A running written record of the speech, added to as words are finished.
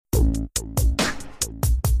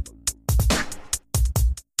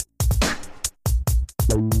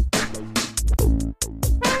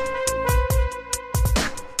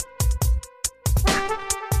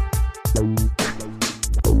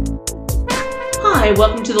Hi,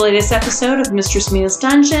 welcome to the latest episode of Mistress Mia's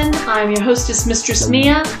Dungeon. I'm your hostess, Mistress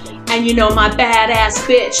Mia, and you know my badass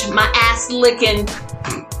bitch, my ass-licking...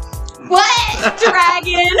 What?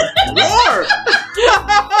 Dragon? Lord!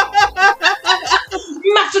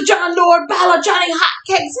 Master John Lord Bala Johnny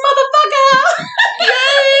Hotcakes, motherfucker!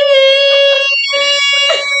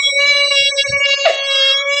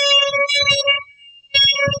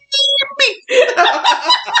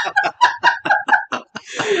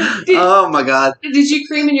 Oh my god. Did you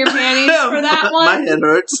cream in your panties for that one? My head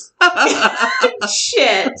hurts.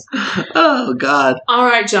 Shit. Oh god. All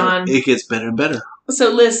right, John. It gets better and better.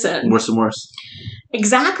 So listen. Worse and worse.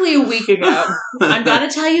 Exactly a week ago, I'm going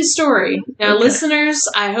to tell you a story. Now, listeners,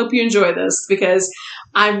 I hope you enjoy this because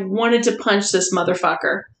I wanted to punch this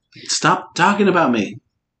motherfucker. Stop talking about me.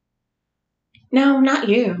 No, not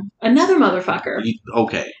you. Another motherfucker.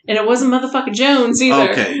 Okay. And it wasn't motherfucking Jones either.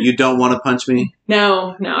 Okay. You don't want to punch me?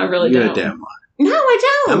 No, I really You're don't. You're a damn liar. No, I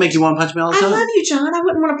don't. I make you want to punch me all the time? I love you, John. I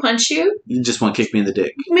wouldn't want to punch you. You just want to kick me in the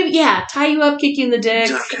dick. Maybe, yeah, tie you up, kick you in the dick,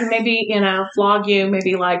 maybe, flog you,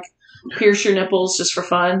 maybe like pierce your nipples just for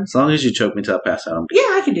fun. As long as you choke me till I pass out. Yeah,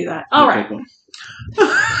 I can do that. All right. Cool.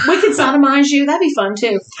 We can sodomize you. That'd be fun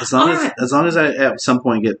too. As long as I at some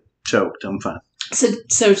point get choked, I'm fine.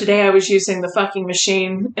 So today I was using the fucking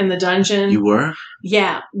machine in the dungeon. You were?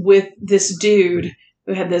 Yeah, with this dude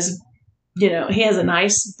who had this, he has a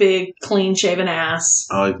nice, big, clean-shaven ass.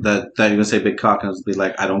 Oh, that you're going to say big cock and I was be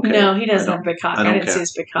like, I don't care. No, he doesn't have a big cock. I didn't care. See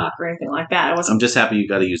his big cock or anything like that. I'm just happy you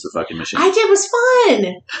got to use the fucking machine. I did. It was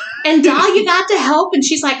fun. And Dahlia got to help, and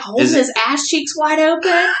she's like holding his ass cheeks wide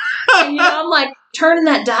open. And, I'm like turning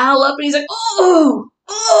that dial up, and he's like, oh.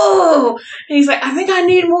 And he's like, I think I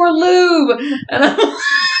need more lube. And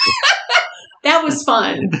that was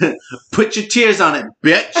fun. Put your tears on it,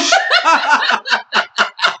 bitch.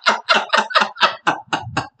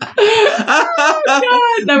 Oh, God.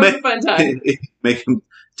 That was a fun time. Make him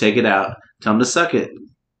take it out. Tell him to suck it.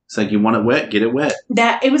 It's like, you want it wet? Get it wet.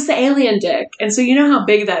 It was the alien dick. And so you know how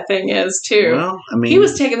big that thing is, too. Well, I mean... He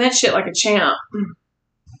was taking that shit like a champ.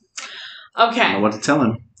 Okay. I don't know what to tell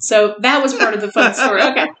him. So that was part of the fun story.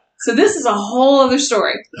 Okay. So this is a whole other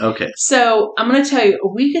story. Okay. So I'm going to tell you, a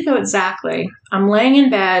week ago exactly, I'm laying in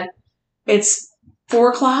bed. It's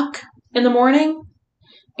 4:00 in the morning.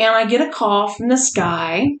 And I get a call from this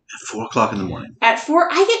guy. At 4 o'clock in the morning. At 4,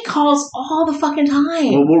 I get calls all the fucking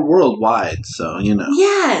time. Well, we're worldwide, so,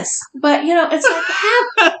 Yes, but, it's like,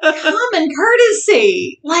 have common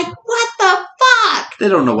courtesy. Like, what the fuck? They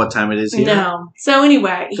don't know what time it is here. No. So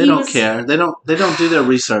anyway. They don't care. They don't do their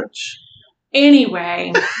research.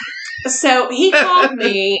 Anyway. So he called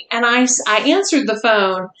me, and I answered the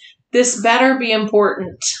phone. This better be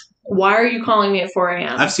important. Why are you calling me at 4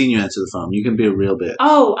 a.m.? I've seen you answer the phone. You can be a real bitch.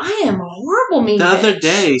 Oh, I am a horrible mean The bitch. other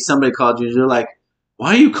day, somebody called you, and you're like,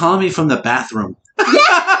 why are you calling me from the bathroom? And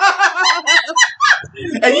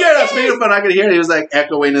you had a speakerphone, I could hear it. He was like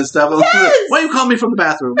echoing and stuff. Yes. Why are you calling me from the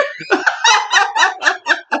bathroom? Like,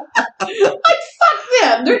 fuck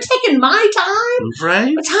them. They're taking my time.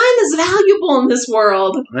 Right? Time is valuable in this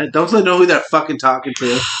world. Right? Don't they know who they're fucking talking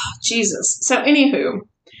to? Jesus. So, anywho.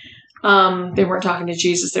 They weren't talking to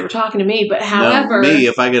Jesus. They were talking to me. But however... No, me,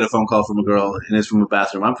 if I get a phone call from a girl and it's from a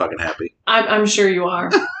bathroom, I'm fucking happy. I'm sure you are.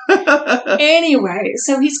 Anyway,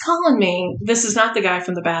 so he's calling me. This is not the guy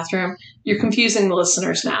from the bathroom. You're confusing the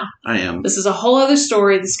listeners now. I am. This is a whole other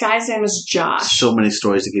story. This guy's name is Josh. So many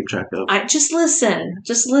stories to keep track of. Just listen.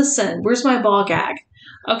 Just listen. Where's my ball gag?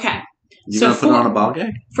 Okay. You gonna put on a ball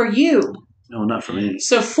gag? For you. No, not for me.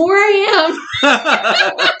 So 4 a.m.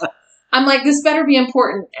 I'm like, this better be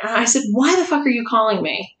important. And I said, why the fuck are you calling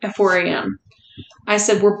me at 4 a.m.? I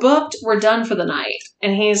said, we're booked. We're done for the night.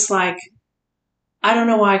 And he's like, I don't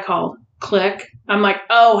know why I called. Click. I'm like,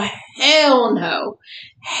 oh, hell no.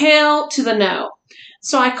 Hell to the no.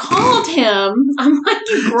 So I called him. I'm like,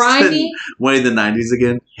 you grimy. Way in the 90s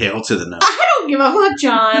again. Hail to the no. I don't give a fuck,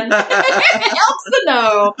 John. Hell to the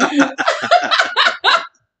no.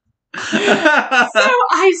 So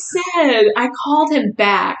I called him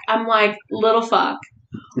back. I'm like, little fuck,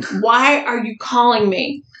 why are you calling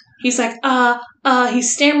me? He's like,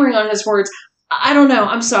 he's stammering on his words. I don't know.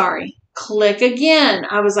 I'm sorry. Click again.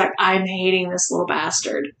 I was like, I'm hating this little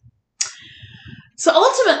bastard. So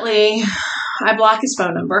ultimately, I block his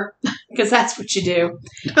phone number because that's what you do.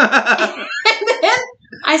 And then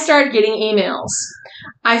I started getting emails.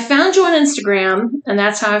 I found you on Instagram, and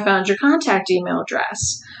that's how I found your contact email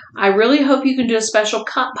address. I really hope you can do a special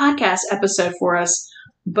podcast episode for us,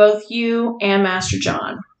 both you and Master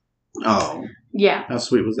John. Oh. Yeah. How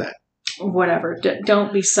sweet was that? Whatever.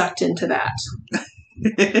 Don't be sucked into that.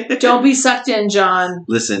 Don't be sucked in, John.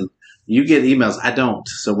 Listen, You get emails. I don't.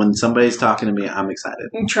 So when somebody's talking to me, I'm excited.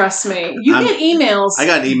 Trust me. You get emails. I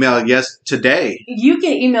got an email today. You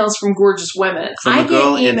get emails from gorgeous women. From a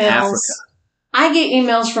girl in Africa. I get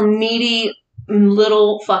emails from needy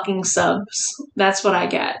little fucking subs. That's what I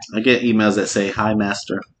get. I get emails that say, "Hi,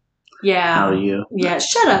 master. Yeah. How are you?" Yeah.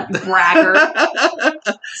 Shut up, bragger.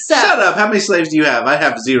 Shut up. How many slaves do you have? I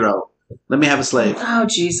have 0. Let me have a slave. Oh,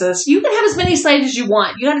 Jesus. You can have as many slaves as you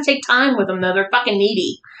want. You got to take time with them, though. They're fucking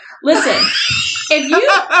needy. Listen, if you...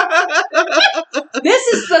 This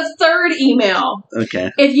is the 3rd email.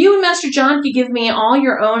 Okay. If you and Master John could give me all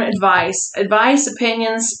your own advice,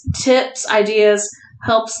 opinions, tips, ideas,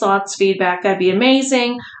 helps, thoughts, feedback, that'd be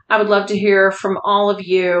amazing. I would love to hear from all of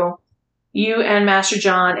you and Master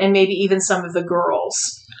John, and maybe even some of the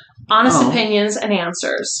girls. Honest opinions and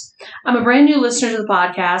answers. I'm a brand new listener to the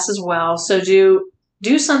podcast as well, so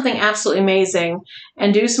do something absolutely amazing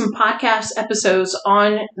and do some podcast episodes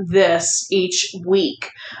on this each week.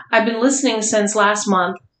 I've been listening since last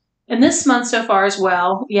month, and this month so far as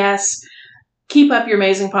well. Yes, keep up your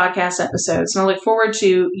amazing podcast episodes, and I look forward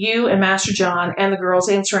to you and Master John and the girls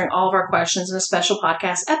answering all of our questions in a special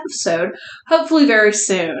podcast episode, hopefully very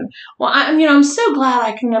soon. Well, I'm so glad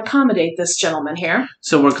I can accommodate this gentleman here.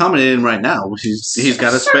 So we're accommodating right now. He's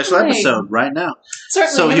got a special episode right now.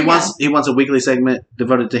 Certainly. So he wants a weekly segment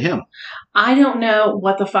devoted to him. I don't know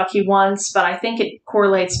what the fuck he wants, but I think it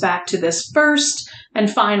correlates back to this first and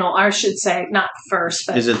final. I should say, not first,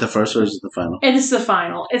 but... Is it the first or is it the final? It is the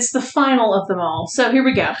final. It's the final of them all. So here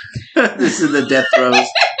we go. This is the death throes.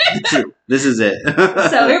 This is it.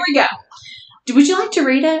 So here we go. Would you like to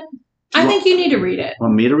read it? I think you need to read it.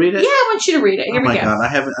 Want me to read it? Yeah, I want you to read it. Here we go. Oh my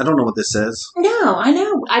God, I don't know what this says. No, I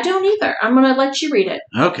know. I don't either. I'm going to let you read it.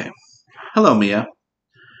 Okay. Hello, Mia.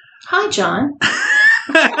 Hi, John.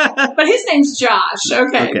 But his name's Josh.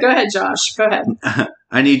 Okay, go ahead, Josh. Go ahead.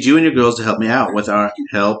 I need you and your girls to help me out with our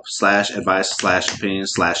help / advice /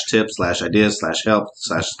 opinions / tips / ideas / help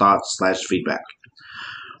 / thoughts / feedback.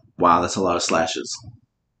 Wow, that's a lot of slashes.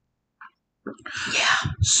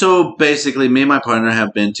 Yeah. So basically, me and my partner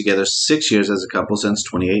have been together 6 years as a couple since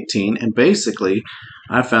 2018. And basically,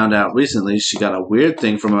 I found out recently she got a weird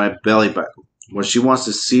thing from my belly button where she wants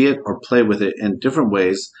to see it or play with it in different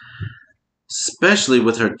ways, especially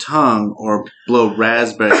with her tongue, or blow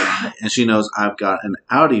raspberry on it. And she knows I've got an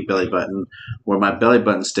outie belly button where my belly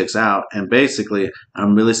button sticks out. And basically,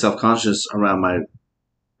 I'm really self-conscious around my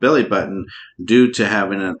belly button due to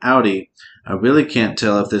having an outie. I really can't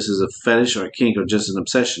tell if this is a fetish or a kink or just an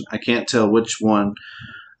obsession. I can't tell which one,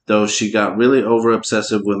 though. She got really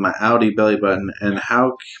over-obsessive with my outie belly button. And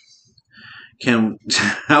how can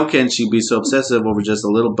she be so obsessive over just a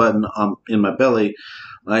little button in my belly?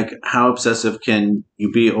 Like, how obsessive can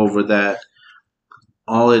you be over that?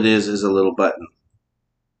 All it is a little button.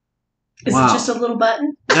 Is it just a little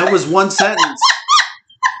button? That was one sentence.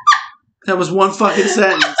 That was one fucking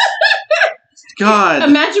sentence. God.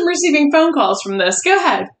 Imagine receiving phone calls from this. Go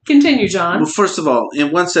ahead. Continue, John. Well, first of all,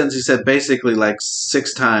 in one sentence, he said basically like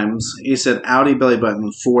 6 times. He said outie belly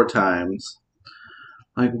button 4 times.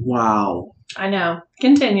 Like, wow. I know.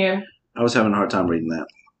 Continue. I was having a hard time reading that.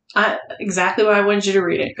 Exactly why I wanted you to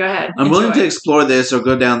read it. Go ahead. I'm willing to explore this or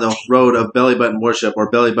go down the road of belly button worship or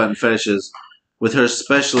belly button fetishes with her,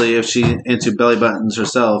 especially if she's into belly buttons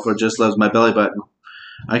herself or just loves my belly button.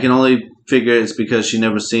 I can only figure it's because she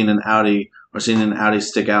never seen an outie or seen an outie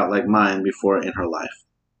stick out like mine before in her life.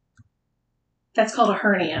 That's called a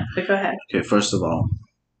hernia, but go ahead. Okay, first of all,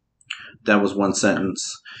 that was one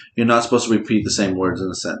sentence. You're not supposed to repeat the same words in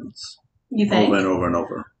a sentence. You think? Over and over and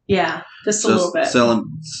over. Yeah, just a little bit.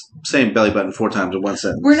 Saying belly button 4 times in one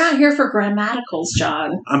sentence. We're not here for grammaticals,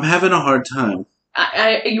 John. I'm having a hard time.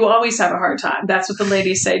 You always have a hard time. That's what the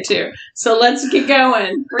ladies say too. So let's get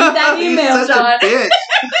going. Read that email, John.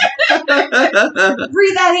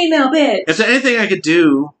 Read that email, bitch. If there's anything I could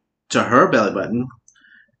do to her belly button,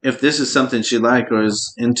 if this is something she likes or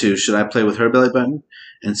is into, should I play with her belly button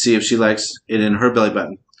and see if she likes it in her belly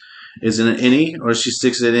button? Is it an innie, or she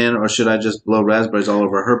sticks it in, or should I just blow raspberries all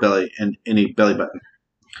over her belly and any belly button?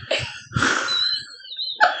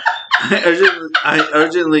 I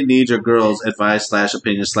urgently need your girls' advice /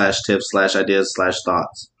 opinions / tips / ideas /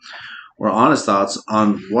 thoughts, or honest thoughts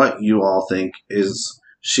on what you all think. Is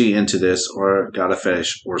she into this or got a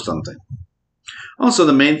fetish or something? Also,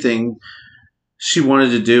 the main thing she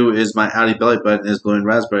wanted to do is my outie belly button is blowing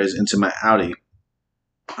raspberries into my outie.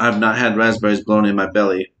 I've not had raspberries blown in my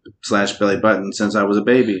belly / belly button since I was a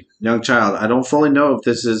baby, young child. I don't fully know if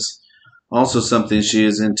this is also something she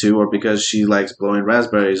is into, or because she likes blowing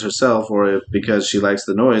raspberries herself, or if because she likes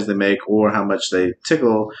the noise they make or how much they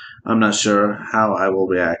tickle. I'm not sure how I will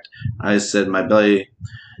react. I said my belly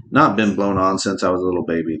not been blown on since I was a little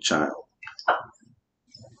baby child.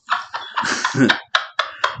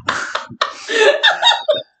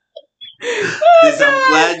 I'm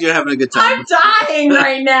glad you're having a good time. I'm dying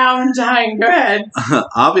right now. I'm dying. Go ahead.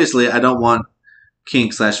 Obviously, I don't want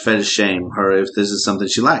kink / fetish shame her if this is something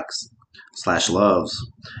she likes / loves.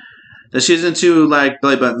 That she's into like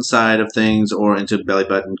belly button side of things or into belly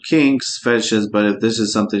button kinks, fetishes, but if this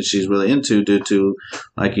is something she's really into due to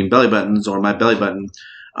liking belly buttons or my belly button,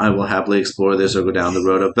 I will happily explore this or go down the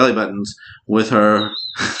road of belly buttons with her.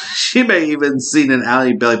 She may even seen an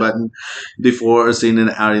outie belly button before or seen an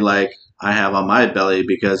outie like I have on my belly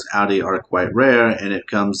because outie are quite rare and it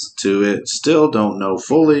comes to it. Still don't know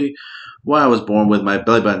fully why I was born with my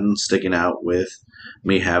belly button sticking out with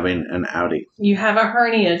me having an outie. You have a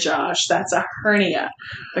hernia, Josh. That's a hernia.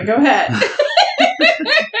 But go ahead.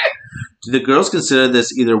 Do the girls consider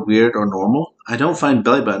this either weird or normal? I don't find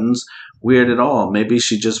belly buttons weird at all. Maybe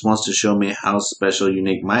she just wants to show me how special,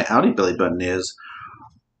 unique my outie belly button is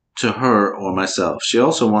to her or myself. She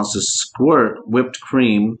also wants to squirt whipped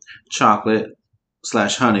cream, chocolate /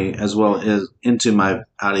 honey, as well as into my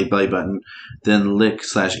outie belly button, then lick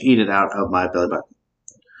 / eat it out of my belly button.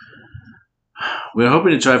 We're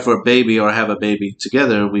hoping to try for a baby or have a baby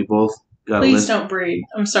together. We both got Please don't breed.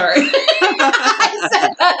 I'm sorry. I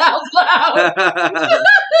said that out loud.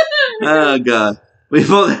 Oh, God. We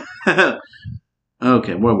both...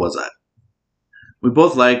 Okay, where was I? We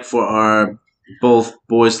both like for our both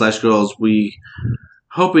boys / girls. We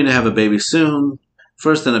hoping to have a baby soon.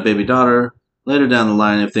 First then a baby daughter. Later down the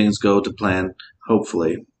line if things go to plan,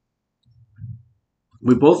 hopefully.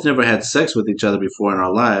 We both never had sex with each other before in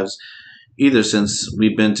our lives, either since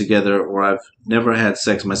we've been together or I've never had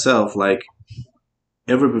sex myself. Like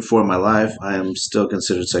ever before in my life, I am still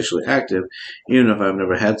considered sexually active, even if I've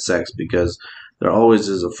never had sex, because there always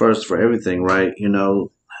is a first for everything, right? You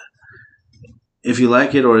know, if you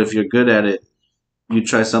like it or if you're good at it, you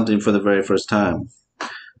try something for the very first time.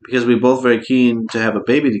 Because we're both very keen to have a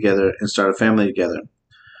baby together and start a family together.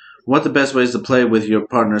 What the best ways to play with your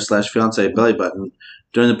partner / fiancé belly button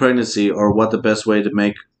during the pregnancy, or what the best way to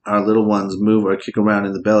make our little ones move or kick around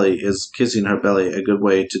in the belly? Is kissing her belly a good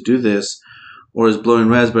way to do this, or is blowing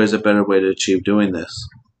raspberries a better way to achieve doing this?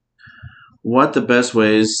 What the best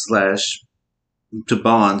ways / to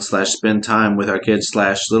bond / spend time with our kids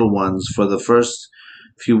 / little ones for the first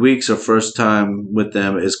few weeks or first time with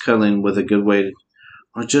them? Is cuddling with a good way,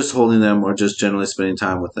 or just holding them, or just generally spending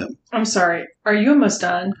time with them? I'm sorry. Are you almost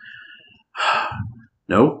done?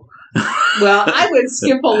 No. Well, I would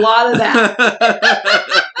skip a lot of that.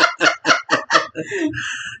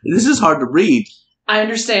 This is hard to read. I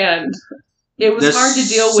understand. It was There's hard to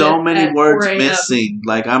deal with. So many words 4 a.m. missing.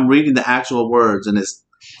 Like I'm reading the actual words, and it's.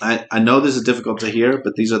 I know this is difficult to hear,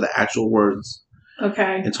 but these are the actual words.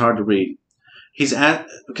 Okay. It's hard to read. He's at.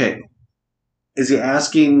 Okay. Is he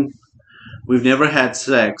asking? We've never had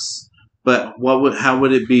sex, but how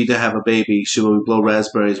would it be to have a baby? Should we blow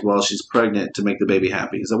raspberries while she's pregnant to make the baby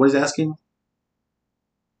happy? Is that what he's asking?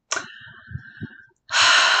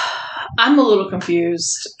 I'm a little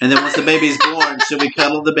confused. And then once the baby's born, should we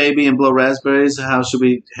cuddle the baby and blow raspberries? How should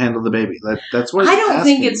we handle the baby? That's what he's I don't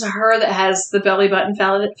asking. think it's her that has the belly button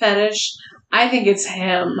fetish. I think it's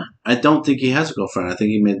him. I don't think he has a girlfriend. I think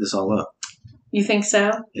he made this all up. You think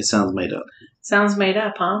so? It sounds made up. Sounds made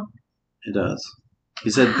up, huh? It does.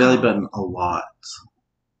 He said belly button a lot.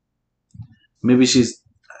 Maybe she's...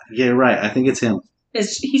 Yeah, you're right. I think it's him.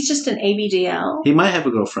 He's just an ABDL? He might have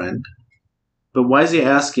a girlfriend. But why is he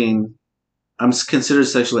asking... I'm considered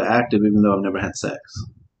sexually active even though I've never had sex.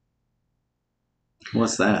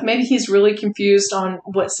 What's that? Maybe he's really confused on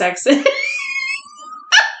what sex is.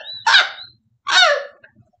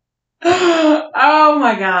 Oh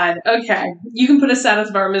my God. Okay. You can put us out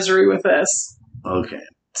of our misery with this. Okay.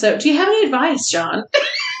 So, do you have any advice, John?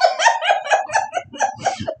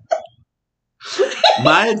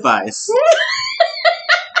 My advice: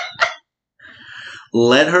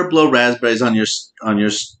 let her blow raspberries on your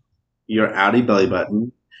outie belly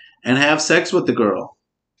button, and have sex with the girl.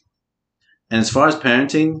 And as far as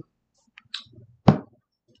parenting,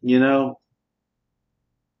 you know,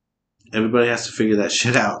 everybody has to figure that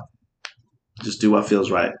shit out. Just do what feels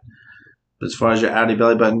right. But as far as your outie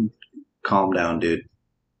belly button, calm down, dude.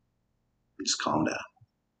 Just calm down.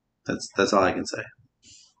 That's all I can say.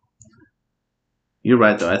 You're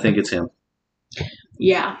right, though. I think it's him.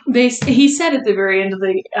 Yeah. He said at the very end of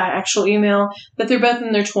the actual email that they're both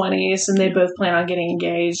in their 20s and they both plan on getting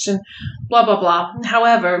engaged and blah, blah, blah.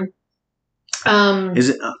 However,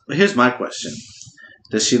 here's my question.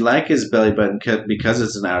 Does she like his belly button because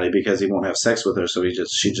it's an outie, because he won't have sex with her, so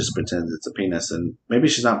she just pretends it's a penis, and maybe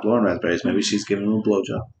she's not blowing raspberries, maybe she's giving him a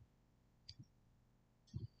blowjob.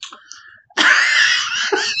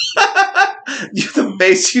 The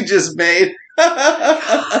face you just made.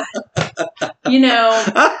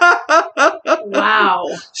 Wow.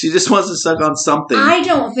 She just wants to suck on something. I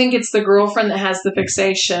don't think it's the girlfriend that has the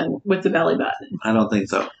fixation with the belly button. I don't think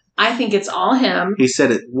so. I think it's all him. He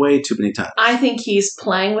said it way too many times. I think he's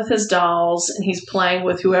playing with his dolls and he's playing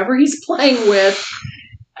with whoever he's playing with,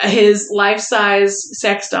 his life-size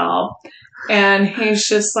sex doll. And he's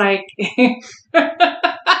just like,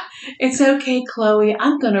 it's okay, Chloe.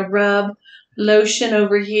 I'm going to rub lotion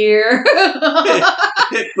over here.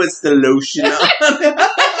 It puts the lotion on.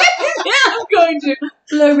 I'm going to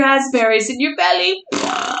blow raspberries in your belly.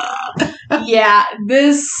 Yeah,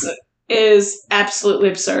 this is absolutely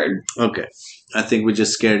absurd. Okay. I think we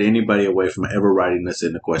just scared anybody away from ever writing this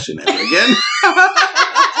in the question ever again.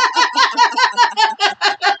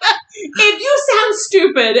 If you sound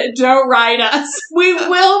stupid, don't write us. We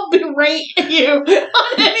will berate you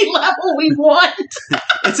on any level we want.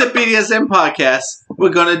 It's a BDSM podcast. We're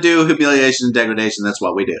going to do humiliation and degradation. That's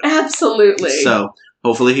what we do. Absolutely. So,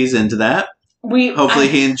 hopefully he's into that. Hopefully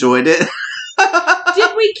he enjoyed it.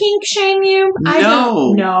 Did we kink shame you?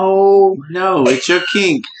 No. No, it's your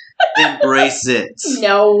kink. Embrace it.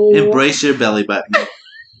 No. Embrace your belly button.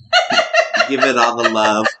 Give it all the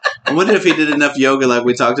love. I wonder if he did enough yoga like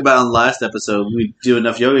we talked about on the last episode. We do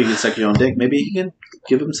enough yoga, you can suck your own dick. Maybe he can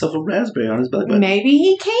give himself a raspberry on his belly button. Maybe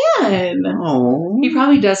he can. Oh. He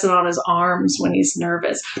probably does it on his arms when he's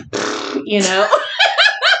nervous. I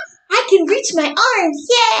can reach my arms.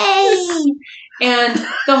 Yay! And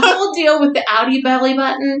the whole deal with the outie belly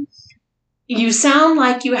button, you sound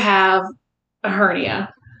like you have a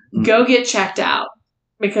hernia. Mm. Go get checked out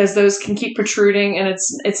because those can keep protruding and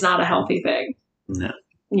it's not a healthy thing. No.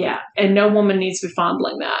 Yeah, and no woman needs to be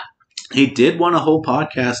fondling that. He did want a whole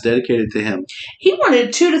podcast dedicated to him. He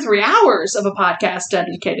wanted 2 to 3 hours of a podcast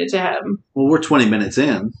dedicated to him. Well, we're 20 minutes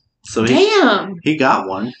in, so he got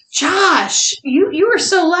one. Josh, you were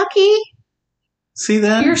so lucky. See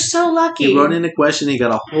that? You're so lucky. He wrote in a question. He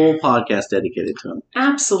got a whole podcast dedicated to him.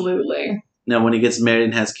 Absolutely. Now, when he gets married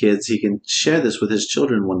and has kids, he can share this with his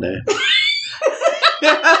children one day.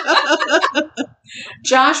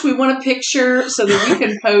 Josh, we want a picture so that we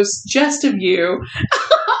can post just of you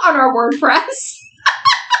on our WordPress.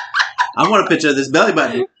 I want a picture of this belly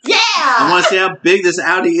button. Yeah! I want to see how big this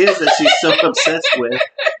outie is that she's so obsessed with.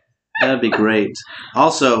 That'd be great.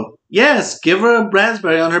 Also, yes, give her a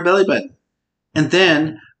raspberry on her belly button. And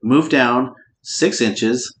then move down 6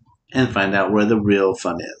 inches and find out where the real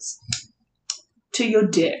fun is. To your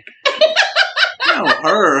dick. No,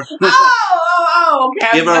 her. Okay.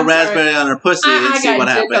 Give her a raspberry on her pussy and see what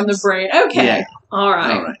happens. On the brain. Okay. Yeah. All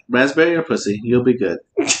right. Raspberry or pussy, you'll be good.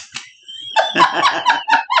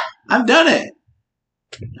 I've done it.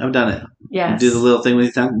 Yes. Do the little thing with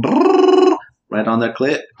your tongue. Right on their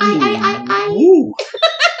clit. Woo.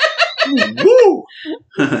 Woo.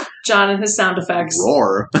 John and his sound effects.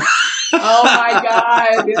 Roar. Oh my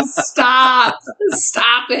God. Stop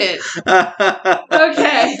it.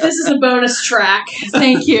 Okay, this is a bonus track.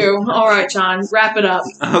 Thank you. All right, John, wrap it up.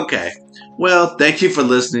 Okay. Well, thank you for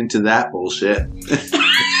listening to that bullshit.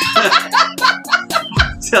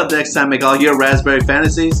 Till next time, make all your raspberry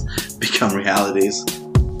fantasies become realities.